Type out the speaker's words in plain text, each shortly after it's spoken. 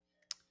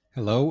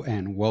Hello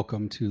and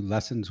welcome to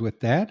Lessons with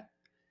Dad.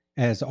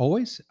 As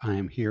always, I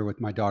am here with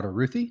my daughter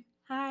Ruthie,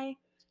 Hi.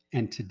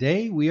 and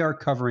today we are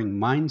covering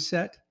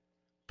Mindset,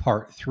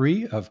 Part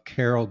 3 of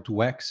Carol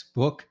Dweck's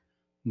book,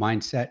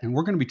 Mindset. And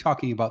we're going to be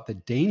talking about the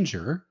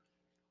danger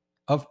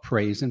of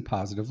praise and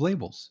positive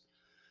labels.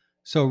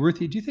 So,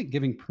 Ruthie, do you think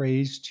giving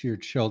praise to your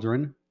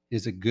children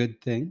is a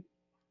good thing?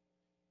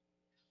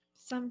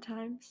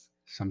 Sometimes.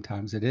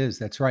 Sometimes it is.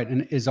 That's right.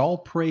 And is all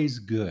praise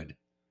good?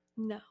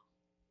 No.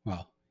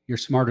 Well, you're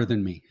smarter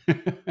than me.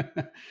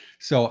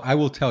 So, I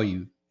will tell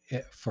you,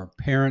 for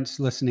parents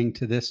listening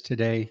to this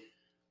today,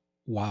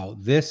 wow,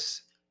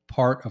 this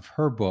part of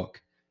her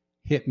book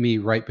hit me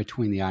right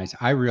between the eyes.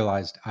 I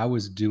realized I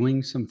was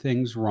doing some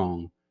things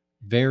wrong,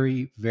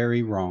 very,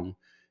 very wrong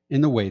in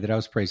the way that I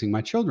was praising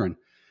my children.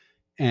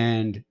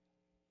 And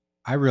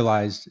I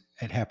realized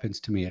it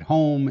happens to me at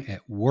home,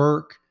 at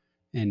work,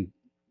 and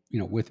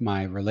with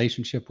my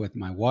relationship with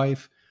my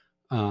wife.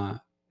 Uh,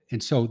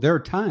 and so there are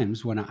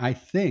times when I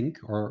think,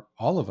 or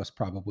all of us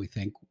probably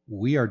think,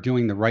 we are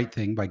doing the right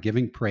thing by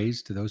giving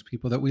praise to those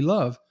people that we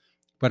love,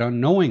 but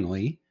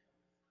unknowingly,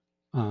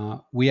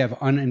 we have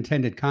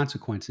unintended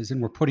consequences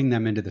and we're putting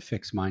them into the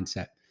fixed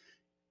mindset.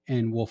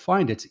 And we'll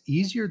find it's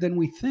easier than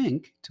we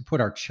think to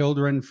put our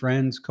children,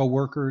 friends,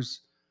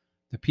 coworkers,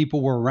 the people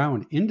we're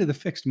around into the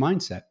fixed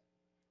mindset.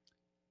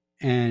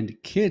 And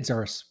kids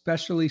are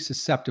especially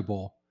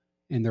susceptible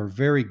and they're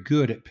very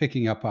good at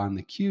picking up on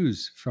the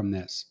cues from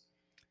this.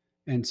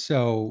 And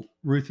so,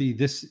 Ruthie,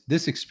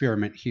 this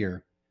experiment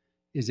here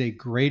is a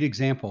great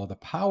example of the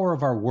power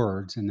of our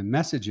words and the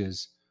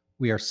messages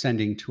we are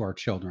sending to our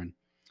children.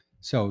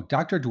 So,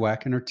 Dr.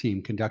 Dweck and her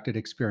team conducted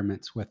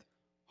experiments with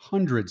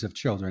hundreds of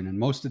children, and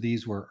most of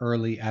these were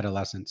early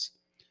adolescents.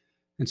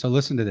 And so,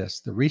 listen to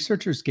this: the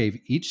researchers gave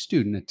each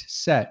student a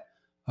set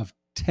of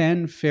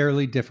 10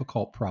 fairly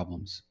difficult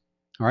problems.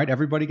 All right,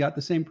 everybody got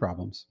the same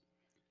problems,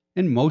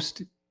 and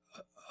most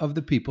of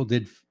the people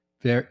did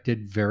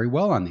very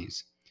well on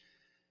these.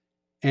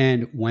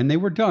 And when they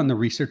were done, the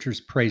researchers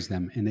praised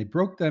them, and they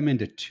broke them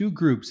into two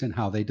groups in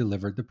how they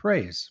delivered the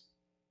praise.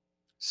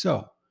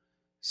 So,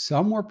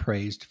 some were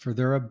praised for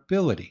their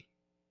ability.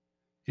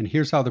 And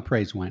here's how the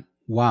praise went: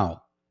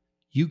 wow,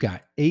 you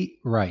got 8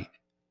 right.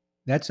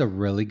 That's a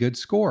really good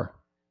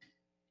score.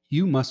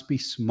 You must be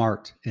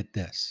smart at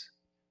this.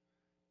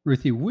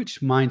 Ruthie,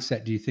 which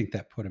mindset do you think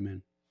that put him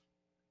in?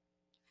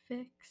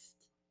 Fixed.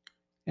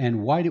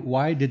 And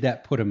why did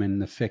that put him in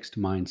the fixed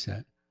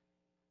mindset?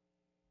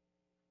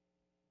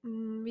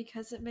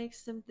 Because it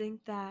makes them think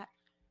that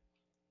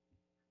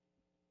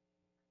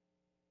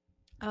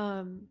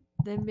them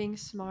being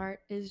smart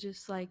is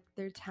just like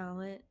their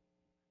talent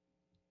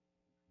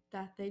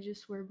that they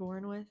just were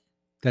born with.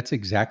 That's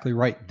exactly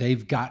right.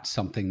 They've got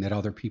something that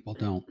other people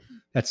don't.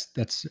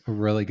 That's a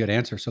really good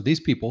answer. So these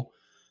people,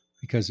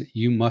 because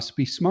you must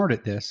be smart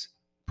at this,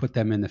 put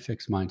them in the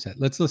fixed mindset.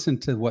 Let's listen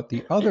to what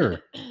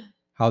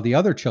how the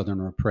other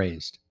children were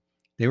praised.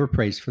 They were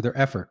praised for their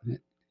effort.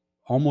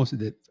 Almost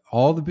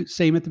all the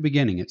same at the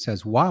beginning. It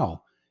says,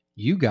 wow,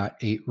 you got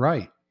 8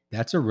 right.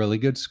 That's a really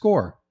good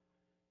score.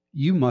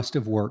 You must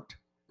have worked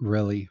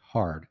really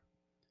hard.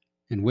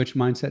 And which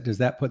mindset does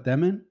that put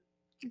them in?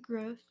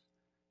 Growth.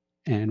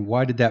 And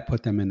why did that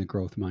put them in the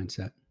growth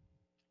mindset?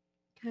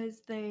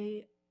 Because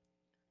they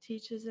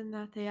teaches them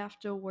that they have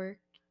to work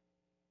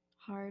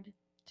hard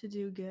to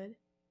do good.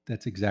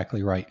 That's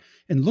exactly right.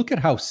 And look at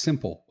how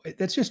simple.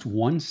 That's just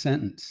one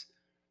sentence.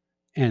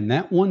 And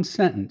that one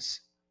sentence,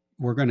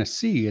 we're going to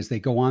see as they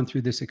go on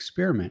through this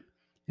experiment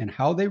and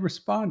how they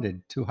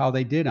responded to how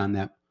they did on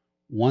that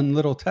one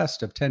little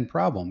test of 10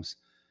 problems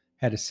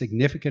had a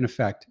significant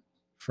effect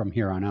from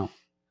here on out.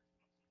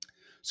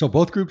 So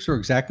both groups were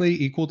exactly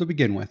equal to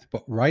begin with,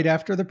 but right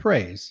after the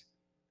praise,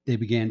 they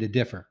began to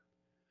differ.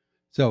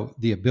 So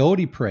the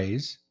ability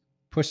praise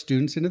pushed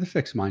students into the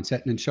fixed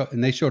mindset,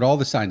 and they showed all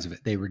the signs of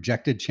it. They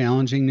rejected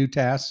challenging new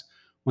tasks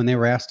when they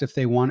were asked if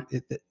they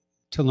wanted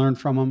to learn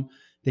from them.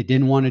 They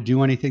didn't want to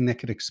do anything that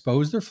could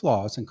expose their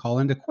flaws and call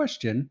into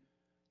question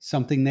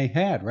something they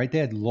had, right? They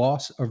had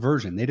loss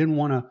aversion. They didn't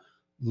want to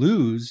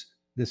lose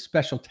this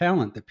special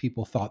talent that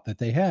people thought that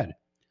they had.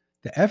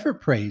 The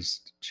effort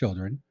praised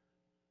children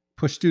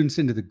pushed students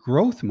into the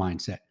growth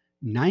mindset.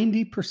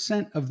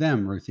 90% of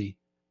them, Ruthie,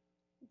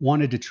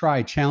 wanted to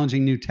try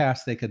challenging new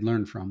tasks they could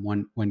learn from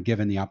when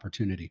given the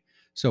opportunity.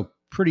 So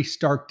pretty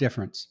stark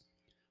difference.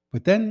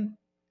 But then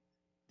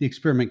the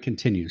experiment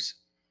continues.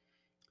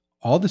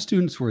 All the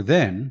students were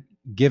then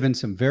given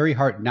some very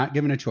hard, not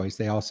given a choice.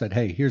 They all said,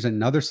 hey, here's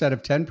another set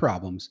of 10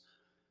 problems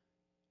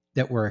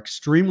that were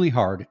extremely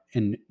hard,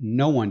 and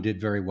no one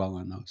did very well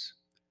on those.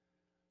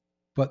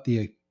 But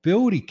the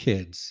ability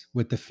kids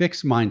with the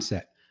fixed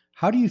mindset,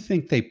 how do you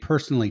think they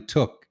personally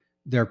took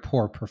their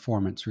poor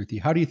performance, Ruthie?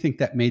 How do you think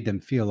that made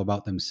them feel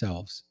about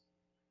themselves?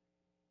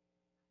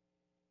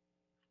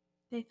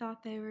 They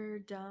thought they were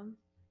dumb.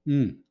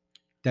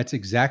 That's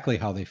exactly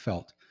how they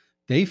felt.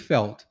 They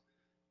felt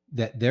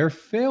that their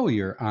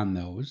failure on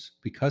those,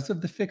 because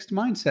of the fixed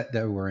mindset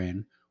that we're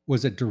in,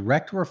 was a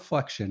direct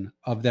reflection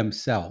of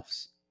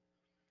themselves.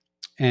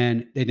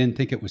 and they didn't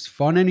think it was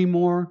fun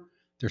anymore.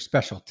 Their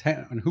special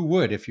talent, and who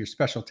would if your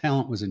special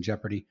talent was in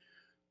jeopardy?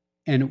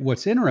 And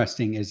what's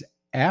interesting is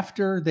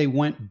after they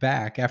went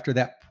back after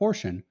that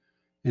portion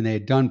and they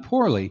had done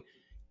poorly,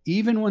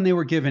 even when they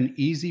were given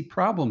easy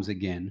problems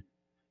again,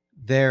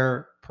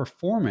 their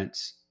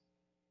performance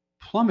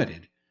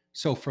plummeted.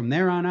 So from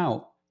there on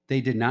out,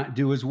 they did not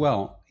do as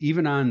well,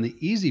 even on the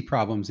easy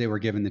problems they were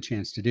given the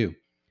chance to do.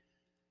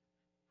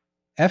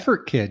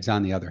 Effort kids,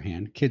 on the other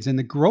hand, kids in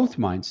the growth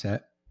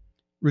mindset,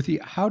 Ruthie,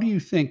 how do you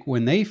think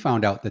when they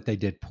found out that they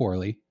did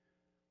poorly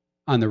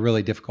on the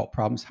really difficult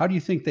problems, how do you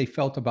think they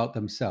felt about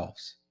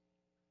themselves?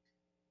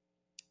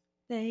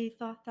 They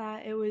thought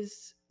that it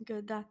was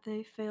good that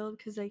they failed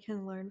because they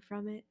can learn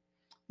from it.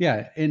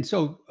 Yeah. And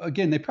so,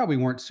 again, they probably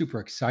weren't super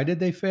excited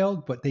they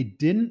failed, but they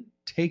didn't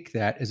take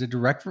that as a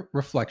direct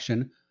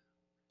reflection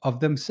of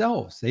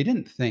themselves. They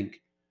didn't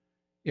think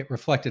it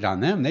reflected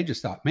on them. They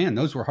just thought, man,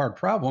 those were hard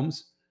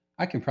problems.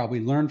 I can probably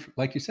learn,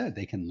 like you said,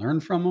 they can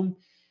learn from them.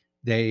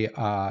 They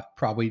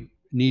probably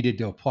needed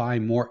to apply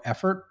more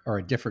effort or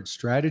a different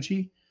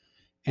strategy.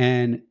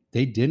 And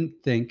they didn't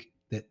think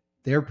that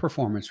their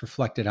performance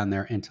reflected on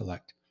their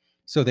intellect.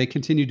 So they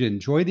continued to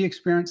enjoy the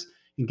experience.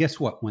 And guess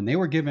what? When they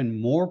were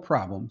given more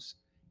problems,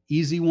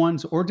 easy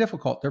ones or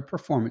difficult, their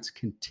performance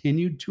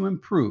continued to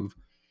improve.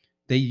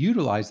 They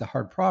utilized the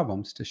hard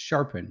problems to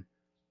sharpen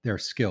their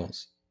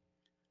skills.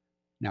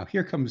 Now,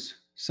 here comes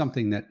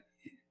something that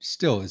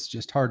still is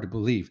just hard to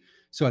believe.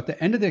 So, at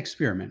the end of the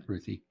experiment,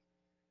 Ruthie,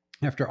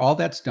 after all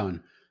that's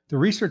done, the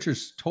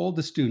researchers told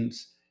the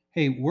students,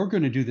 hey, we're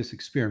going to do this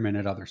experiment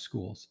at other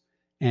schools,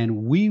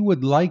 and we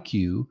would like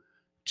you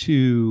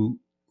to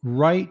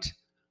write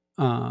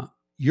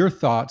your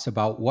thoughts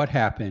about what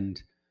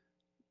happened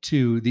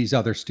to these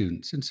other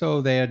students. And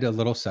so they had a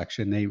little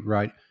section, they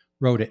wrote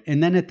it.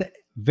 And then at the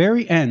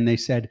very end, they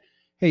said,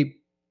 hey,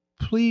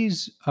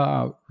 please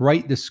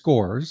write the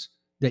scores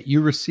that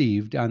you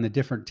received on the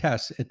different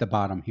tests at the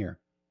bottom here.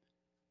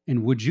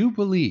 And would you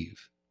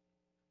believe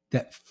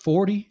that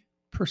 40%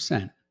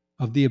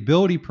 of the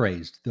ability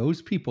praised,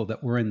 those people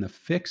that were in the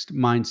fixed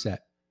mindset,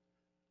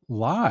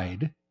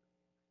 lied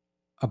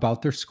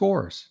about their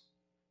scores,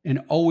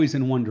 and always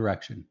in one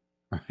direction,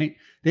 right?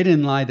 They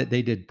didn't lie that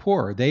they did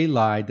poor, they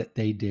lied that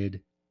they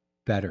did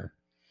better.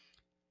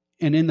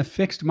 And in the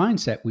fixed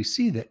mindset, we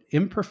see that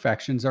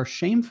imperfections are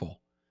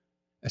shameful,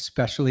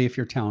 especially if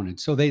you're talented.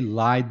 So they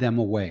lied them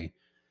away.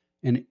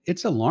 And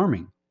it's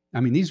alarming.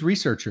 I mean, these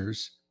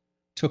researchers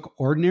took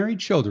ordinary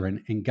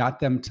children and got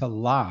them to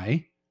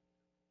lie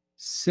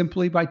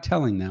simply by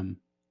telling them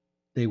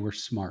they were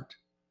smart.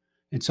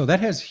 And so that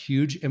has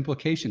huge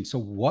implications. So,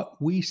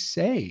 what we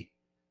say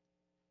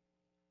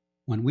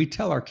when we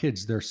tell our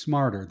kids they're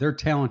smarter, they're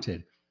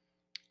talented,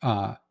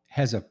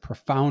 has a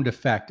profound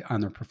effect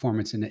on their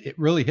performance. And it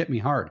really hit me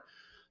hard.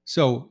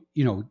 So,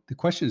 the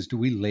question is, do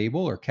we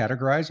label or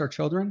categorize our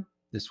children?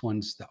 This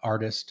one's the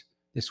artist,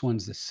 this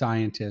one's the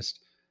scientist,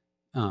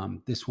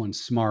 this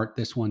one's smart,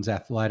 this one's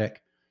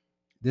athletic.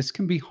 This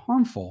can be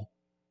harmful,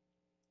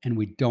 and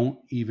we don't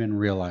even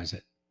realize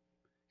it.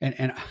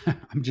 And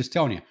I'm just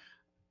telling you,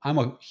 I'm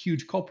a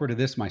huge culprit of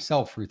this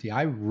myself, Ruthie.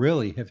 I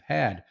really have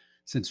had,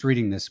 since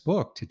reading this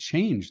book, to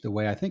change the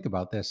way I think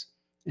about this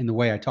and the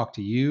way I talk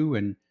to you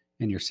and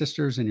your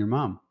sisters and your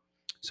mom.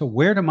 So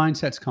where do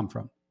mindsets come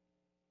from?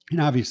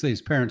 And obviously,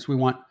 as parents, we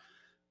want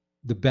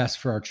the best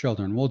for our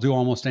children. We'll do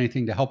almost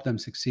anything to help them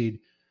succeed.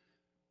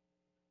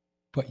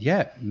 But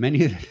yet,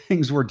 many of the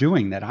things we're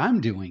doing, that I'm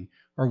doing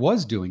or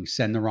was doing,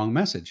 send the wrong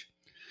message.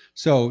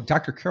 So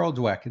Dr. Carol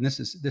Dweck, and this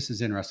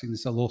is interesting. This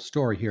is a little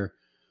story here,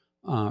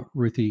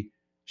 Ruthie.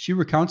 She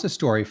recounts a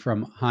story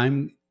from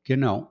Haim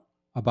Genot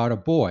about a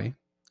boy.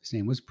 His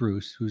name was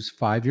Bruce, who's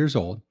 5 years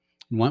old,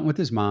 and went with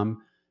his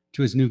mom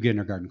to his new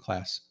kindergarten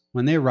class.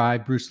 When they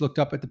arrived, Bruce looked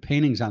up at the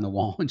paintings on the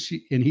wall, and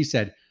he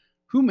said,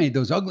 "Who made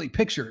those ugly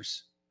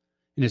pictures?"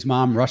 And his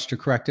mom rushed to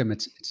correct him.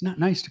 It's not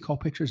nice to call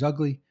pictures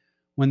ugly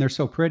when they're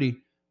so pretty.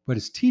 But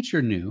his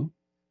teacher knew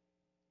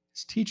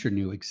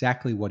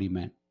exactly what he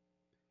meant.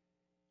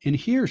 And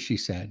here, she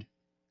said,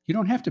 you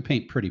don't have to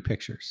paint pretty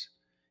pictures.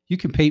 You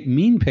can paint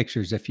mean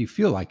pictures if you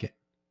feel like it.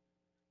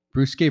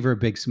 Bruce gave her a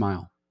big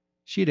smile.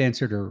 She had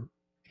answered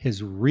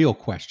his real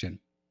question.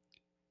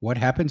 What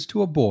happens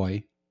to a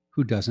boy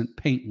who doesn't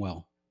paint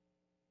well?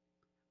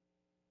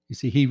 You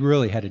see, he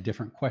really had a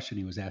different question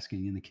he was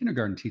asking, and the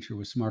kindergarten teacher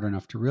was smart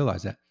enough to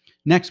realize that.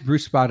 Next,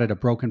 Bruce spotted a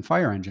broken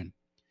fire engine.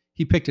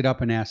 He picked it up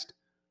and asked,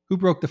 who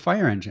broke the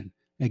fire engine?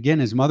 Again,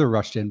 his mother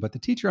rushed in, but the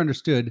teacher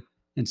understood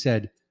and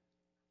said,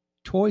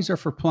 toys are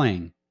for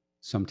playing.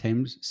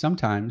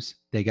 Sometimes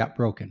they get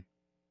broken.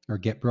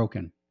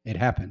 It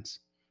happens.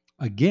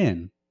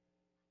 Again,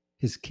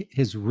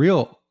 his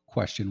real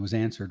question was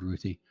answered,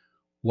 Ruthie.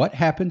 What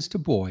happens to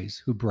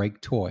boys who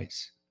break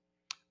toys?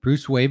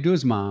 Bruce waved to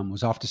his mom,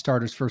 was off to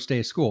start his first day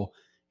of school,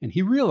 and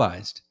he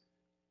realized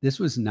this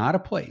was not a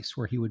place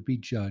where he would be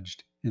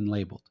judged and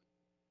labeled.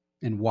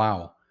 And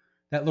wow,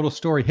 that little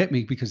story hit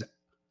me because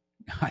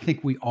I think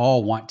we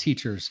all want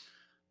teachers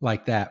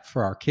like that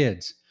for our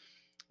kids.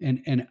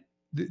 And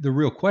the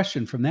real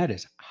question from that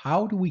is,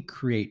 how do we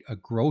create a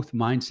growth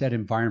mindset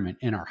environment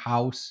in our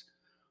house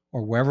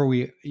or wherever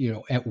we,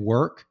 at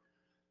work,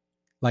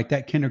 like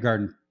that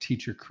kindergarten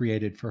teacher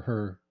created for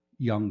her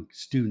young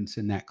students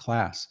in that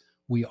class?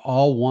 We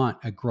all want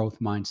a growth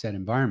mindset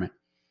environment.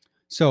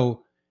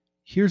 So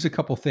here's a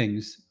couple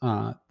things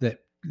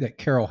that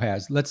Carol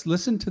has. Let's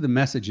listen to the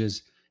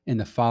messages in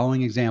the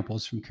following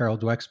examples from Carol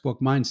Dweck's book,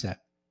 Mindset.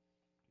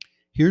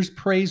 Here's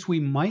praise we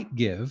might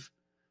give.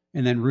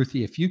 And then,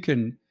 Ruthie, if you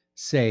can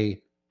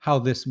say how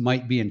this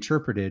might be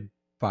interpreted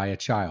by a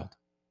child.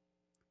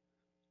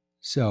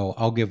 So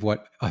I'll give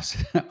what us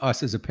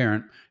as a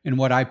parent, and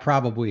what I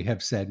probably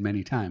have said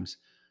many times.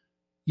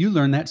 You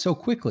learn that so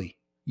quickly.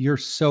 You're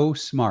so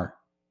smart.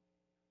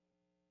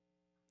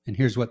 And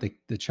here's what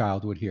the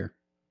child would hear.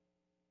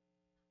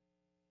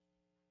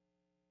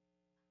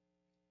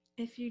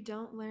 If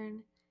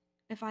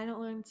I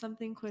don't learn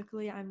something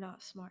quickly, I'm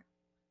not smart.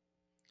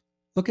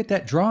 Look at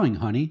that drawing,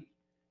 honey.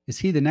 Is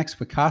he the next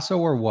Picasso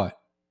or what?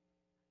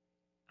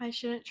 I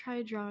shouldn't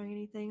try drawing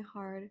anything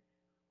hard,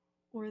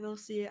 or they'll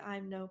see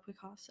I'm no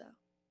Picasso.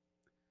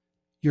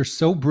 You're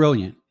so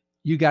brilliant.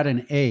 You got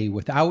an A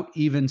without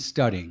even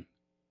studying.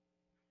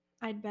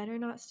 I'd better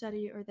not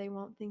study, or they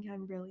won't think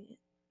I'm brilliant.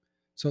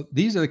 So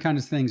these are the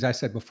kinds of things I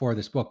said before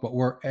this book, but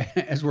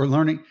as we're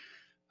learning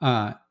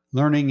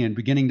and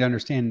beginning to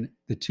understand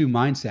the two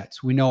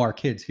mindsets, we know our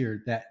kids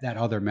hear that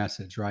other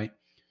message, right?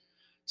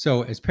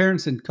 So as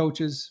parents and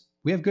coaches,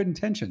 we have good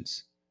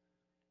intentions,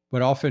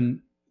 but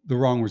often the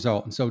wrong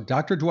result. And so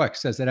Dr. Dweck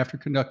says that after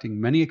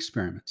conducting many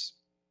experiments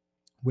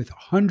with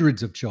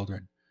hundreds of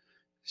children,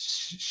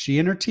 she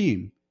and her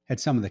team had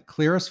some of the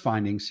clearest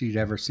findings she'd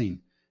ever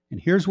seen.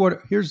 And here's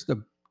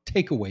the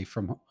takeaway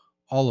from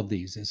all of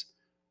these is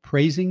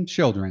praising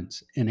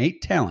children's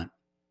innate talent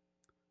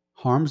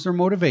harms their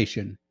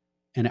motivation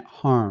and it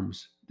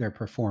harms their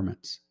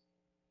performance.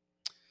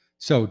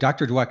 So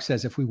Dr. Dweck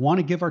says if we want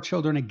to give our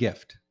children a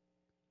gift,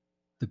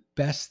 the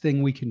best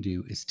thing we can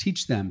do is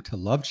teach them to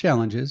love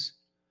challenges,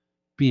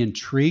 be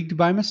intrigued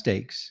by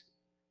mistakes,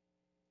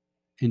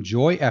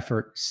 enjoy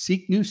effort,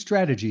 seek new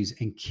strategies,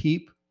 and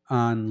keep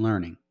on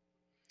learning.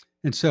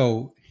 And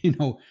so,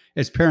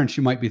 as parents,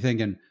 you might be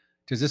thinking,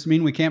 does this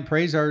mean we can't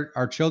praise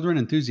our children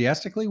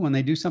enthusiastically when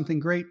they do something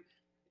great?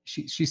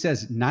 She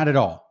says, not at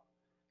all.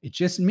 It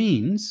just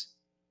means,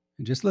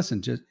 and just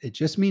listen, it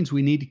just means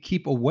we need to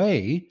keep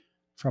away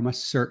from a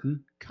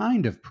certain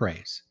kind of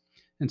praise.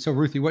 And so,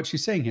 Ruthie, what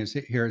she's saying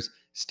here is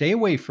stay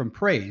away from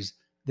praise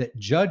that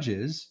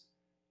judges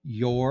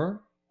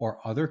your or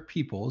other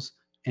people's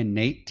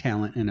innate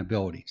talent and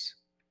abilities.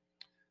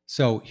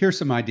 So here's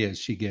some ideas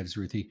she gives,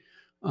 Ruthie.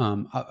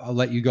 I'll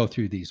let you go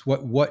through these.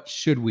 What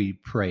should we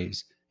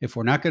praise? If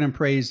we're not going to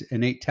praise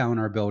innate talent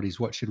or abilities,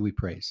 what should we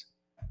praise?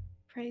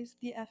 Praise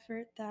the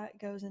effort that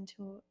goes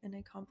into an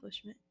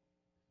accomplishment.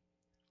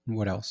 And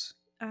what else?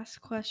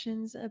 Ask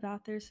questions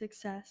about their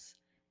success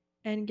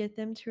and get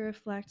them to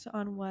reflect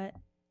on what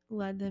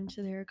led them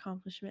to their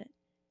accomplishment.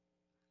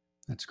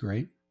 That's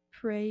great.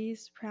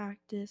 Praise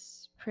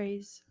practice,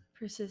 praise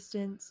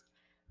persistence,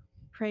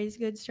 praise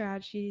good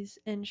strategies,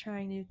 and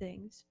trying new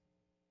things.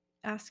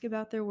 Ask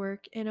about their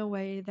work in a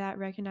way that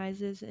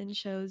recognizes and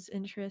shows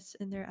interest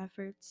in their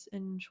efforts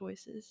and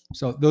choices.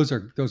 So those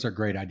are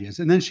great ideas.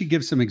 And then she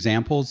gives some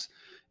examples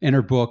in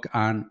her book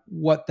on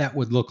what that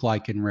would look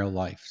like in real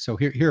life. So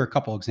here are a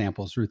couple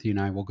examples Ruthie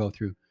and I will go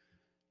through.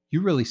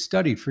 You really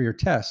studied for your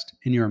test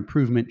and your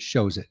improvement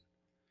shows it.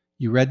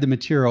 You read the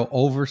material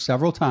over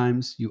several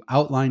times, you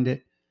outlined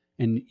it,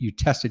 and you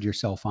tested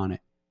yourself on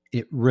it.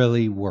 It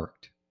really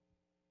worked.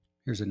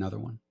 Here's another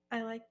one.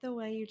 I like the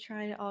way you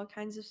tried all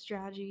kinds of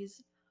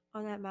strategies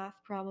on that math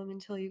problem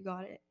until you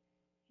got it.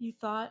 You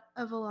thought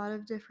of a lot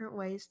of different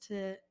ways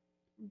to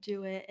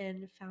do it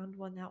and found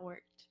one that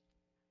worked.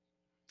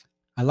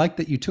 I like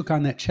that you took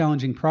on that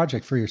challenging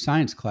project for your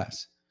science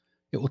class.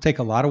 It will take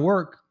a lot of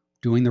work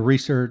doing the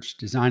research,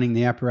 designing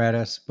the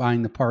apparatus,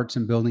 buying the parts,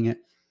 and building it.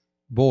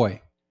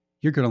 Boy,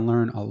 you're going to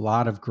learn a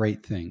lot of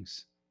great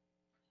things.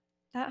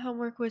 That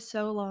homework was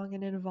so long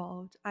and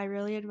involved. I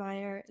really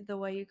admire the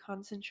way you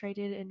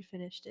concentrated and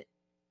finished it.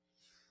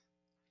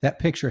 That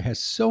picture has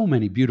so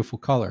many beautiful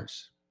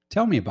colors.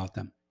 Tell me about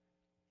them.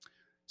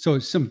 So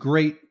some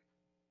great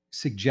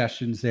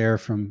suggestions there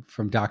from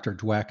Dr.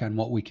 Dweck on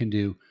what we can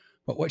do.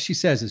 But what she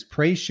says is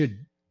praise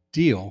should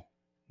deal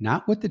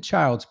not with the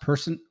child's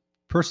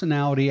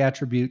personality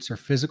attributes or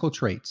physical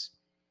traits,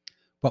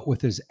 but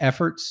with his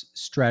efforts,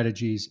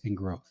 strategies, and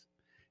growth.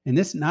 And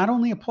this not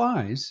only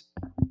applies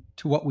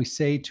to what we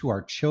say to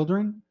our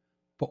children,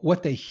 but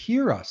what they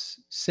hear us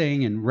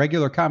saying in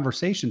regular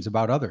conversations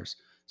about others.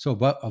 So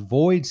but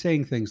avoid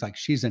saying things like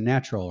she's a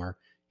natural or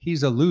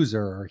he's a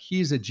loser or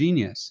he's a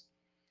genius.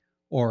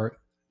 Or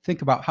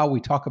think about how we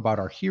talk about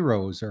our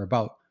heroes or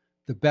about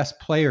the best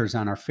players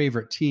on our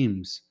favorite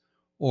teams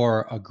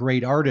or a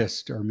great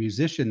artist or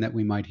musician that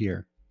we might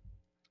hear.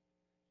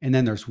 And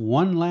then there's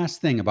one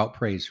last thing about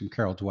praise from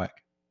Carol Dweck.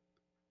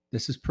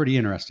 This is pretty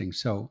interesting.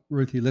 So,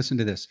 Ruthie, listen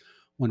to this.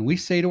 When we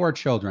say to our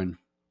children,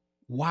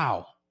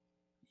 wow,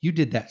 you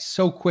did that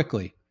so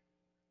quickly.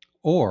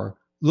 Or,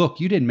 look,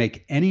 you didn't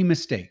make any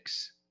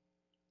mistakes.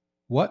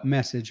 What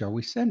message are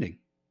we sending?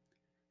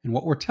 And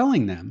what we're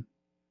telling them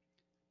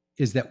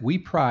is that we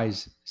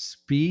prize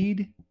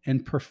speed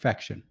and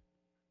perfection.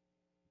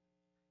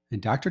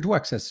 And Dr.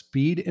 Dweck says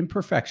speed and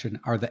perfection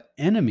are the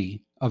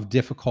enemy of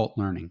difficult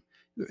learning.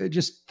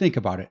 Just think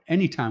about it.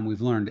 Anytime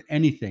we've learned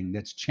anything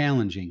that's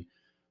challenging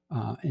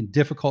and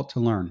difficult to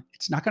learn,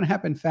 it's not going to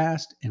happen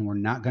fast, and we're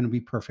not going to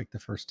be perfect the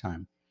first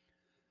time.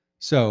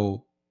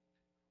 So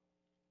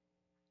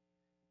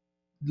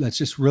let's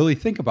just really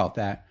think about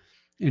that.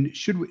 And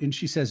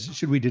she says,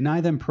 should we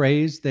deny them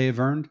praise they have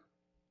earned?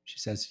 She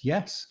says,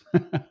 yes.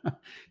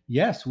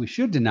 Yes, we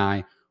should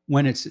deny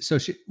when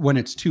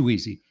it's too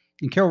easy.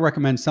 And Carol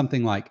recommends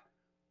something like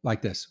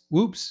this.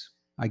 Whoops,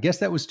 I guess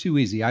that was too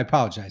easy. I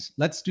apologize.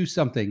 Let's do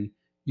something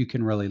you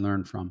can really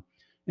learn from.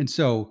 And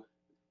so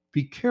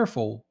be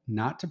careful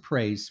not to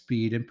praise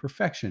speed and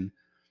perfection,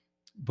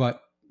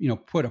 but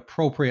put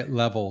appropriate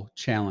level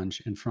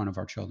challenge in front of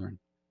our children.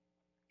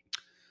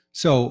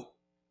 So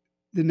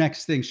the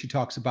next thing she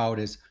talks about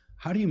is,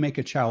 how do you make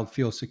a child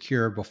feel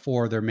secure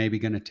before they're maybe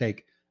going to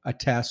take a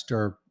test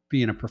or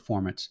be in a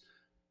performance?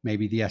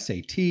 Maybe the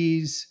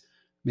SATs,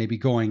 maybe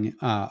going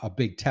a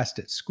big test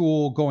at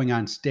school, going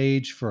on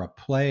stage for a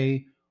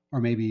play, or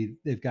maybe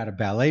they've got a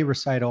ballet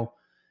recital.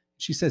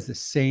 She says the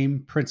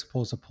same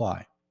principles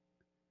apply.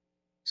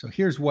 So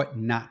here's what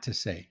not to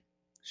say.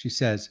 She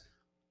says,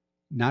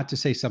 not to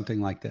say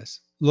something like this.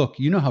 Look,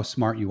 you know how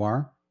smart you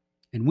are,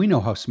 and we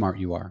know how smart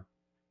you are.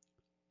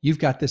 You've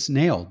got this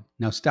nailed.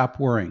 Now stop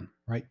worrying,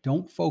 right?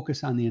 Don't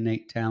focus on the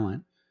innate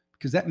talent,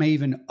 because that may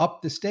even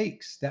up the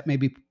stakes. That may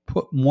be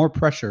put more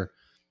pressure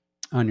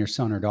on your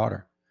son or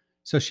daughter.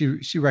 So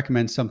she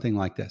recommends something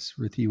like this.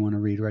 Ruthie, you want to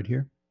read right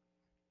here?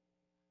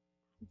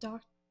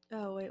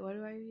 Oh, wait, what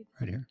do I read?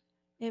 Right here.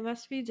 It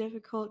must be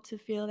difficult to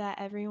feel that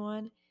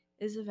everyone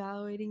is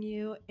evaluating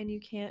you and you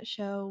can't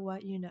show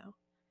what you know.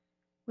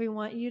 We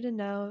want you to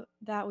know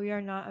that we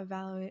are not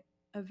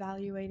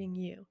evaluating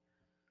you.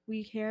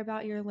 We care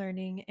about your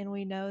learning, and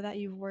we know that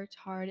you've worked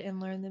hard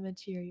and learned the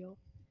material.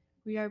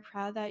 We are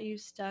proud that you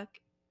stuck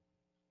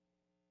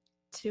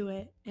to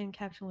it and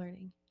kept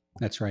learning.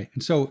 That's right.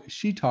 And so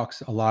she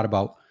talks a lot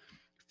about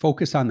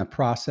focus on the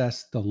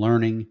process, the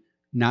learning,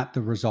 not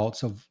the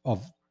results of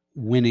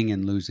winning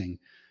and losing.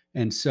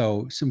 And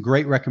so some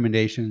great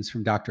recommendations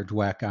from Dr.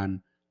 Dweck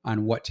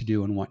on what to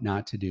do and what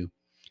not to do.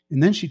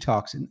 And then she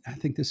talks, and I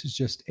think this is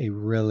just a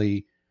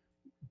really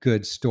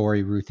good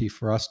story, Ruthie,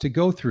 for us to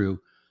go through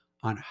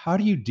on how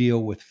do you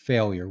deal with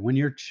failure when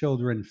your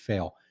children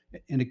fail.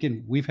 And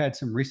again, we've had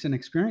some recent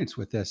experience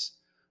with this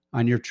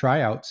on your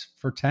tryouts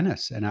for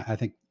tennis. And I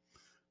think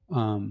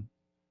a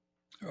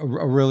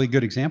really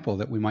good example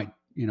that we might,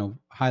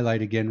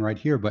 highlight again right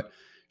here. But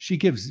she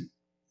gives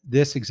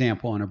this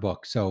example in her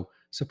book. So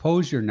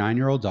suppose your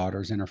 9-year-old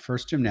daughter's in her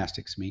first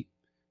gymnastics meet.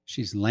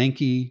 She's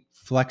lanky,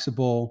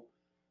 flexible,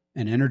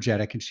 and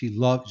energetic, and she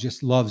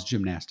just loves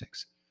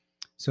gymnastics.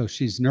 So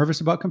she's nervous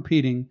about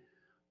competing,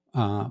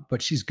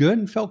 but she's good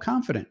and felt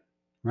confident,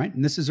 right?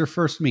 And this is her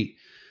first meet.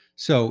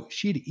 So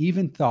she'd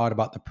even thought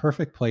about the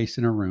perfect place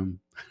in her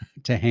room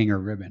to hang her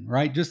ribbon,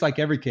 right? Just like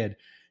every kid,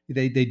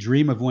 they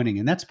dream of winning,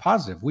 and that's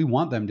positive. We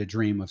want them to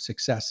dream of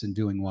success and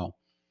doing well.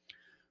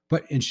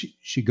 And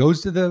she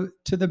goes to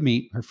the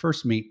meet, her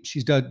first meet.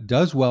 She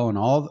does well in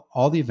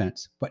all the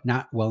events, but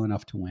not well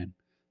enough to win.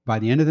 By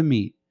the end of the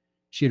meet,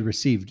 she had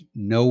received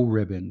no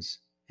ribbons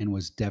and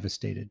was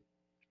devastated.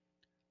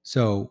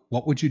 So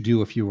what would you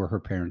do if you were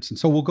her parents? And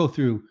so we'll go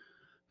through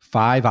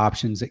 5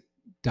 options that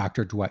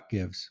Dr. Dweck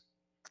gives.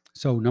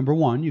 So number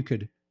 1, you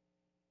could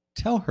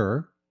tell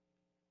her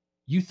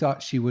you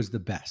thought she was the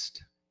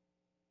best.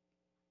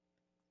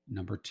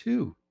 Number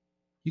 2,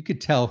 you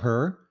could tell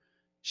her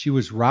she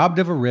was robbed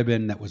of a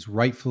ribbon that was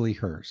rightfully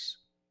hers.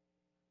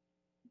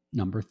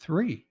 Number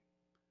 3,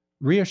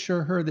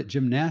 reassure her that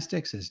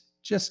gymnastics is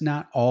just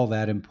not all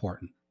that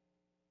important.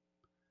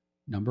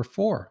 Number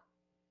 4,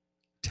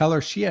 tell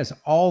her she has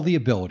all the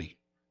ability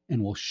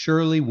and will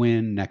surely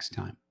win next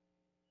time.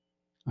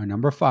 Or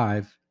number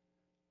 5,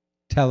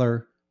 tell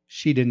her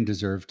she didn't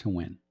deserve to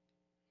win.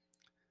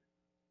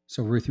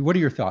 So Ruthie, what are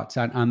your thoughts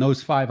on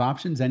those 5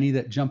 options? Any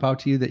that jump out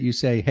to you that you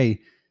say,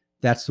 hey,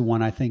 that's the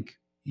one I think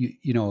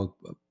a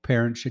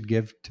parent should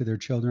give to their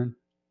children?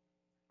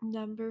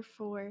 Number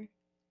 4.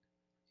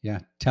 Yeah,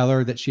 tell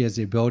her that she has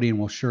the ability and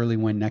will surely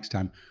win next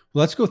time.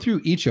 Well, let's go through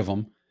each of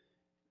them.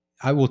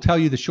 I will tell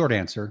you the short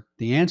answer.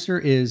 The answer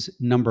is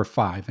number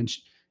 5,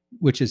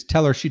 which is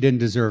tell her she didn't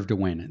deserve to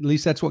win. At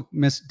least that's what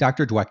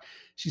Dr. Dweck,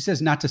 she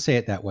says not to say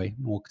it that way.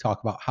 We'll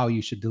talk about how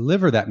you should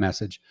deliver that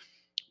message.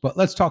 But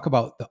let's talk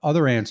about the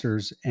other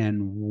answers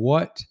and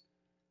what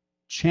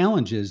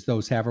challenges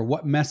those have, or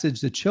what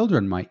message the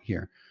children might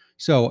hear.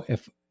 So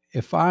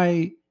if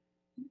I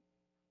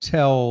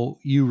tell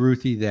you,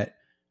 Ruthie, that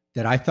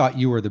I thought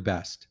you were the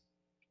best,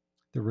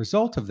 the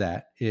result of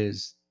that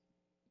is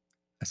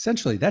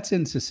essentially that's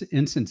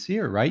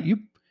insincere, right?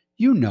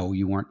 You know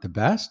you weren't the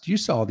best. You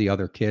saw the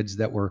other kids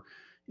that were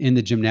in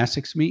the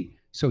gymnastics meet.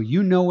 So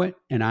you know it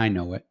and I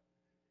know it.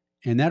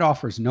 And that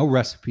offers no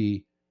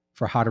recipe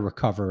for how to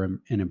recover and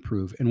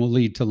improve and will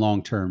lead to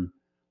long term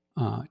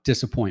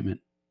disappointment.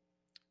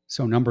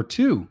 So, number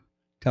two,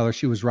 tell her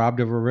she was robbed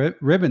of a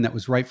ribbon that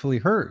was rightfully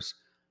hers.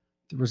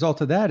 The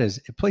result of that is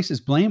it places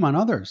blame on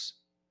others.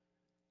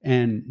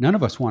 And none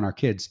of us want our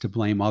kids to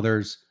blame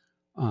others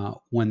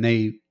when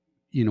they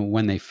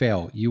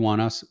fail. You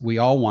want us, we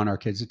all want our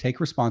kids to take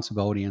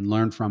responsibility and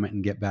learn from it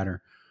and get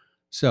better.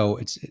 So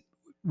it's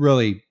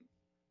really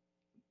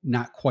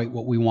not quite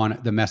what we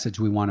want, the message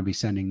we want to be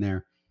sending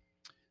there.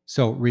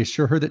 So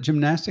reassure her that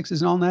gymnastics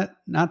is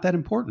not that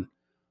important.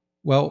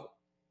 Well,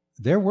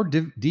 there we're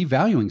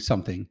devaluing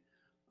something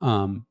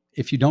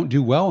if you don't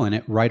do well in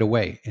it right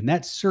away. And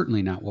that's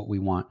certainly not what we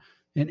want.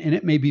 And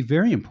it may be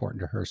very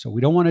important to her. So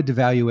we don't want to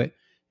devalue it.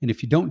 And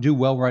if you don't do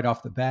well right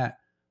off the bat,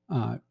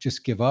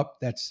 just give up.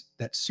 That's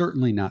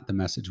certainly not the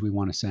message we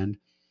want to send.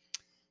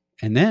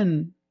 And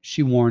then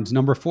she warns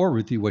number 4,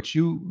 Ruthie, what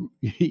you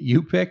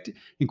picked.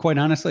 And quite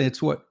honestly,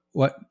 it's what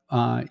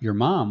your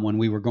mom, when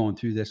we were going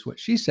through this, what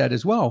she said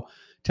as well.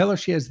 Tell her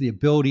she has the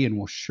ability and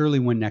will surely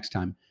win next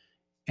time.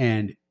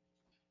 And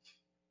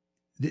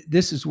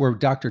this is where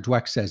Dr.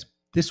 Dweck says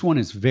this one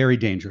is very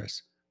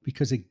dangerous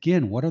because,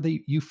 again, what are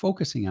you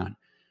focusing on?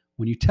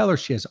 When you tell her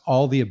she has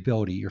all the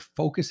ability, you're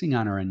focusing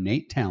on her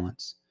innate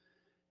talents.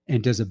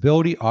 And does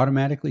ability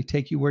automatically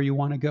take you where you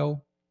want to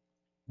go?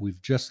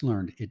 We've just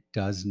learned it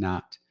does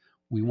not.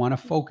 We want to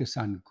focus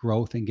on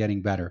growth and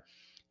getting better.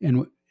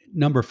 And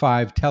number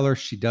 5, tell her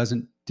she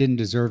didn't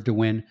deserve to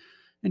win.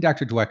 And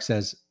Dr. Dweck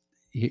says,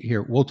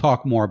 here, we'll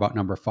talk more about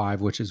number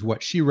 5, which is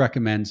what she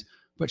recommends.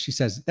 But she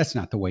says that's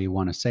not the way you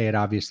want to say it,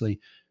 obviously.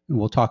 And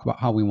we'll talk about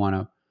how we want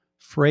to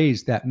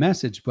phrase that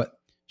message. But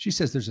she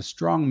says there's a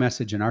strong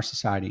message in our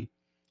society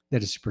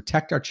that is to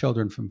protect our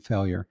children from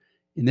failure.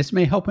 And this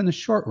may help in the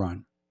short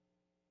run,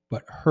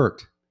 but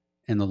hurt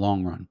in the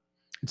long run.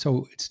 And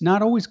so it's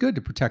not always good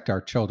to protect our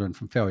children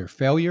from failure.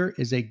 Failure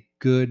is a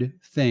good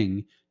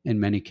thing in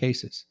many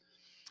cases.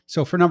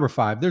 So for number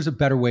 5, there's a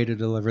better way to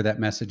deliver that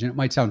message. And it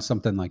might sound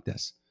something like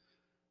this.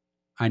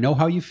 I know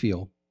how you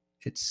feel.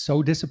 It's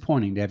so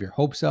disappointing to have your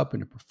hopes up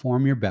and to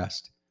perform your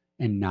best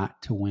and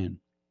not to win.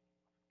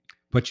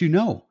 But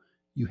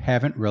you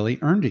haven't really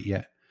earned it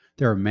yet.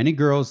 There are many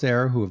girls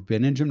there who have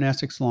been in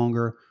gymnastics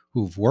longer,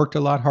 who've worked a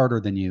lot harder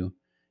than you.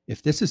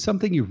 If this is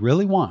something you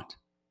really want,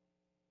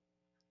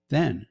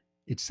 then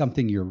it's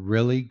something you're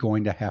really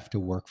going to have to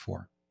work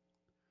for.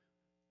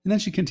 And then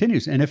she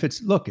continues. And if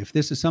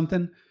this is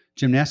something,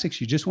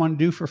 gymnastics, you just want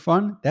to do for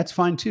fun, that's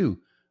fine too.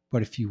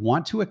 But if you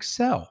want to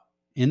excel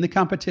in the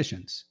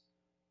competitions,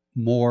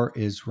 more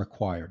is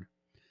required.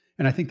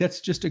 And I think that's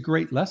just a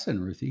great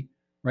lesson, Ruthie,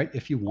 right?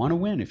 If you want to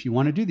win, if you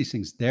want to do these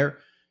things there,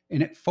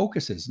 and it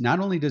focuses, not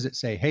only does it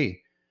say,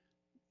 hey,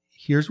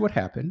 here's what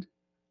happened.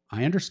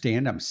 I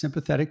understand, I'm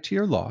sympathetic to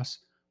your loss,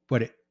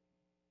 but it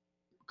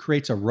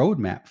creates a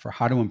roadmap for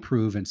how to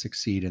improve and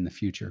succeed in the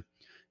future.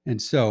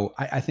 And so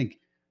I think,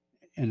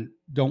 and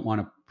don't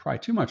want to pry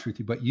too much,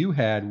 Ruthie, but you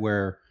had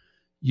where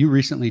you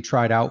recently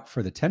tried out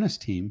for the tennis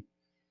team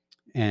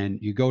and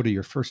you go to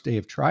your first day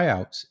of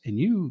tryouts and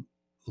you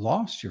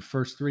lost your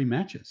first 3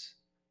 matches.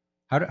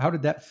 How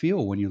did that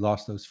feel when you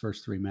lost those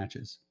first 3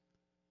 matches?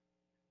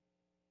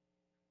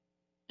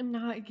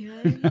 Not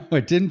good. No,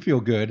 it didn't feel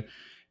good.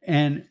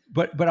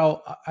 But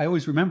I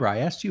always remember I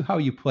asked you how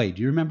you played.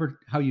 Do you remember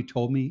how you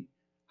told me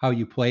how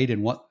you played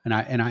and what? And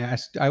I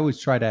always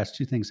try to ask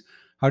 2 things.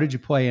 How did you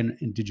play and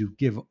did you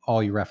give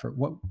all your effort?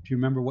 What do you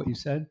remember what you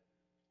said?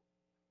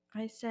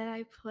 I said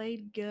I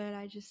played good.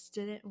 I just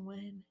didn't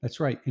win.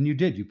 That's right. And you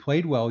did. You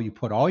played well. You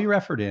put all your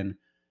effort in,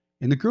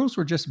 and the girls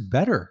were just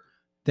better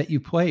that you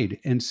played.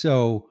 And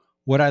so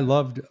what I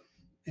loved,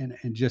 and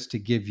just to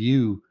give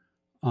you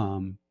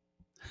some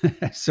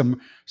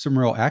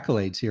real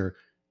accolades here,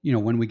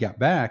 when we got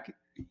back,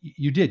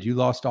 you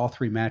lost all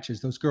 3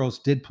 matches. Those girls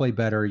did play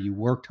better. You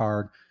worked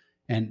hard.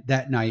 And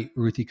that night,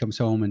 Ruthie comes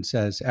home and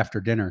says after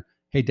dinner,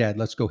 hey, Dad,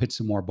 let's go hit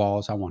some more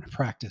balls. I want to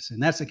practice.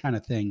 And that's the kind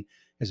of thing,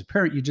 as a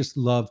parent, you just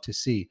love to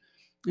see.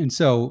 And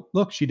so,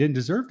 look, she didn't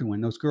deserve to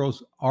win. Those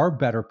girls are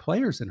better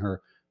players than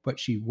her, but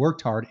she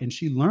worked hard and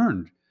she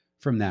learned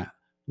from that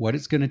what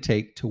it's going to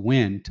take to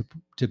win,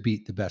 to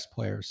beat the best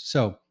players.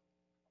 So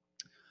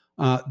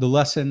the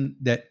lesson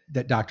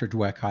that Dr.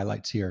 Dweck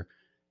highlights here,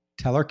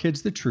 tell our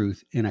kids the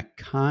truth in a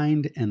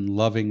kind and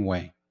loving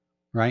way,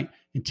 right?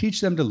 And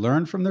teach them to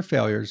learn from their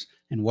failures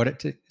and what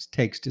it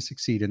takes to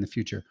succeed in the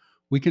future.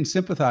 We can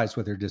sympathize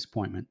with their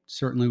disappointment.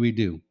 Certainly we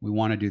do. We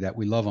want to do that.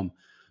 We love them.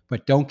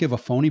 But don't give a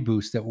phony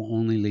boost that will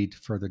only lead to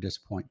further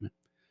disappointment.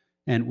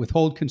 And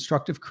withhold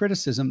constructive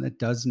criticism that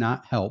does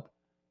not help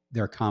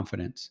their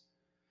confidence,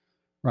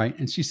 right?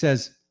 And she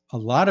says a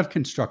lot of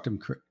constructive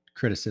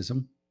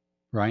criticism,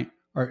 right?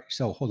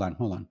 Hold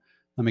on.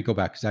 Let me go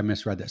back because I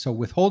misread that. So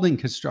withholding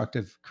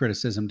constructive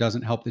criticism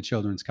doesn't help the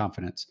children's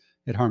confidence.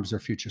 It harms their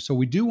future. So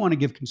we do want to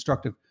give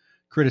constructive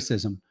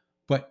criticism,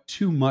 but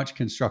too much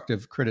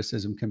constructive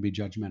criticism can be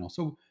judgmental.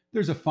 So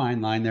there's a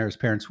fine line there. As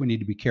parents, we need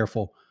to be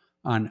careful.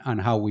 on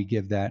how we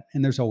give that.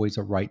 And there's always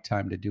a right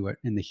time to do it.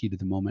 In the heat of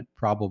the moment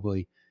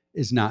probably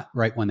is not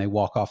right when they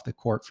walk off the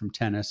court from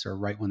tennis, or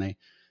right when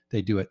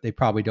they do it. They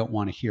probably don't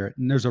want to hear it.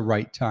 And there's a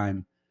right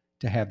time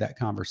to have that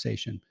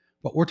conversation.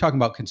 But we're talking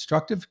about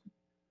constructive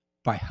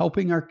by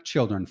helping our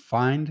children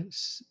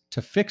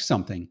to fix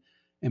something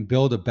and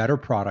build a better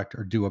product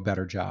or do a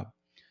better job.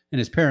 And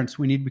as parents,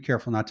 we need to be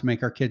careful not to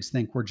make our kids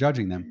think we're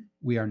judging them.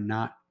 We are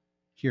not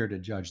here to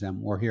judge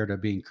them. We're here to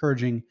be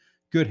encouraging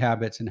good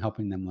habits and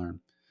helping them learn.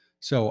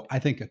 So I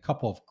think a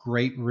couple of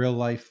great real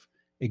life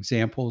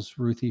examples,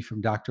 Ruthie,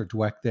 from Dr.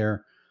 Dweck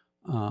there.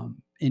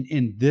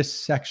 In this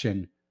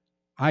section,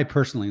 I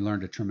personally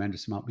learned a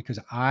tremendous amount because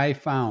I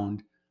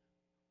found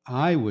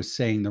I was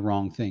saying the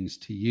wrong things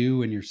to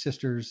you and your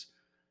sisters,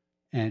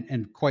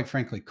 and quite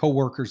frankly,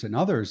 coworkers and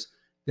others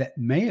that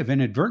may have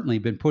inadvertently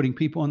been putting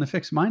people in the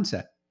fixed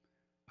mindset.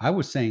 I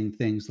was saying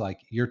things like,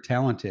 "You're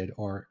talented,"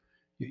 or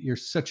 "You're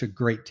such a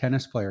great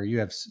tennis player.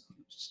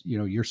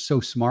 You're so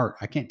smart."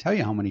 I can't tell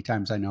you how many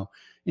times I know,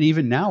 and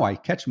even now I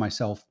catch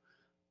myself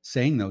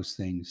saying those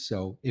things.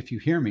 So if you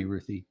hear me,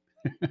 Ruthie,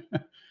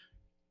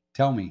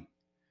 tell me,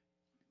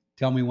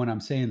 when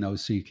I'm saying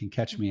those so you can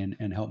catch me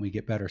and help me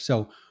get better.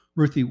 So,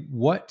 Ruthie,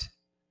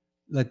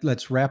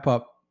 let's wrap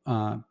up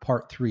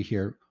part 3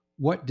 here.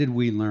 What did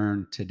we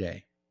learn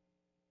today?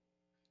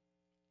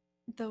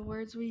 The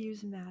words we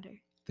use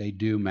matter. They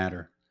do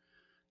matter.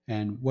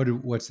 And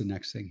what's the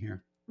next thing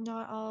here?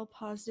 Not all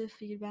positive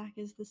feedback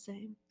is the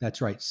same.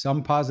 That's right.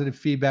 Some positive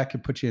feedback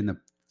can put you in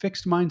the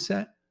fixed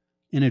mindset.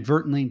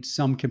 Inadvertently,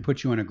 some can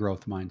put you in a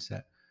growth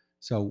mindset.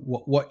 So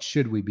what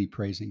should we be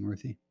praising,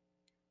 Ruthie?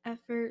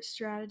 Effort,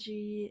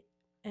 strategy,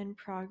 and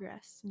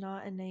progress,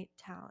 not innate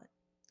talent.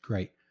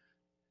 Great.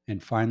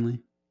 And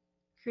finally,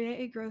 create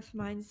a growth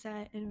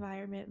mindset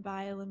environment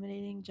by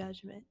eliminating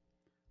judgment.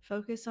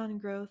 Focus on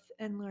growth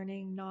and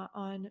learning, not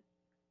on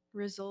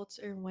results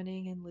or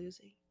winning and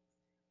losing.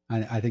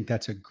 I think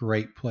that's a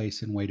great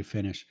place and way to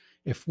finish.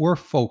 If we're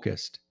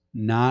focused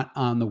not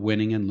on the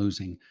winning and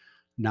losing,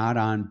 not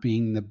on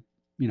being the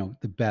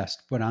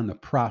best, but on the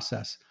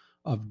process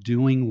of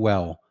doing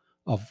well,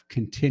 of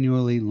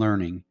continually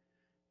learning,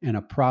 and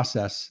a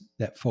process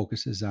that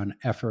focuses on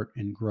effort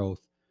and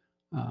growth,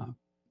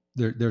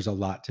 there's a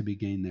lot to be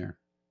gained there.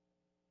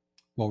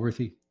 Well,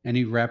 Ruthie,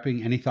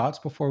 any thoughts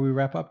before we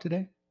wrap up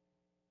today?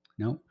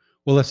 No?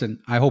 Well,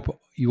 listen, I hope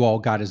you all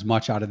got as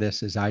much out of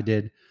this as I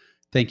did.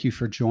 Thank you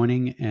for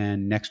joining.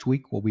 And next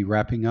week, we'll be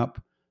wrapping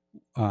up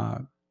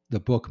the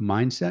book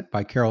Mindset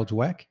by Carol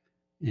Dweck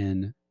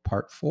in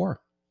part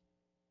 4.